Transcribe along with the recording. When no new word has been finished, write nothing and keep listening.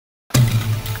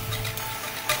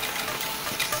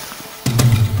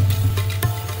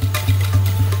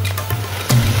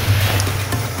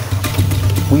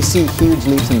We see huge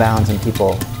leaps and bounds in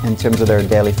people in terms of their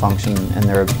daily function and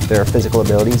their physical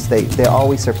abilities. They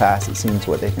always surpass, it seems,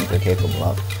 what they think they're capable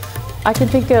of. I can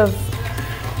think of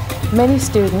many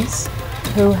students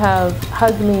who have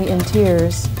hugged me in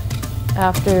tears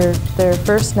after their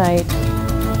first night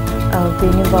of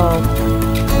being involved.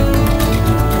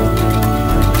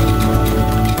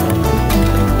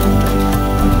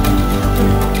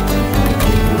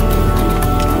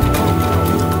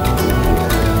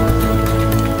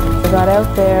 They got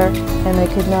out there and they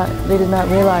did not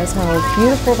realize how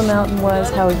beautiful the mountain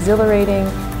was, how exhilarating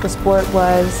the sport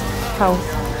was, how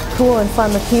cool and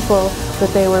fun the people that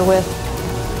they were with.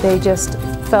 They just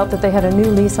felt that they had a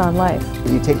new lease on life.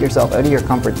 You take yourself out of your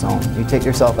comfort zone, you take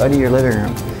yourself out of your living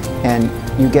room, and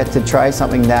you get to try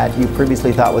something that you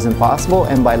previously thought was impossible,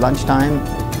 and by lunchtime,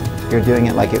 you're doing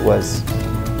it like it was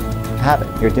habit.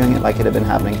 You're doing it like it had been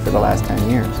happening for the last 10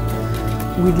 years.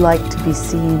 We'd like to be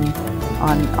seen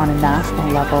on a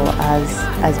national level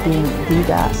as being the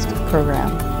best program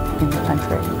in the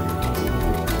country.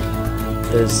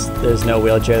 There's no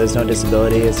wheelchair, there's no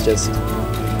disability, it's just,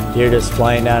 you're just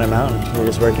flying down a mountain, you're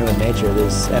just working with nature.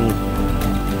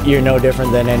 And you're no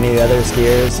different than any other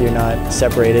skiers, you're not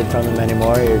separated from them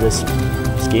anymore, you're just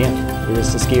skiing. You're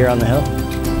just a skier on the hill.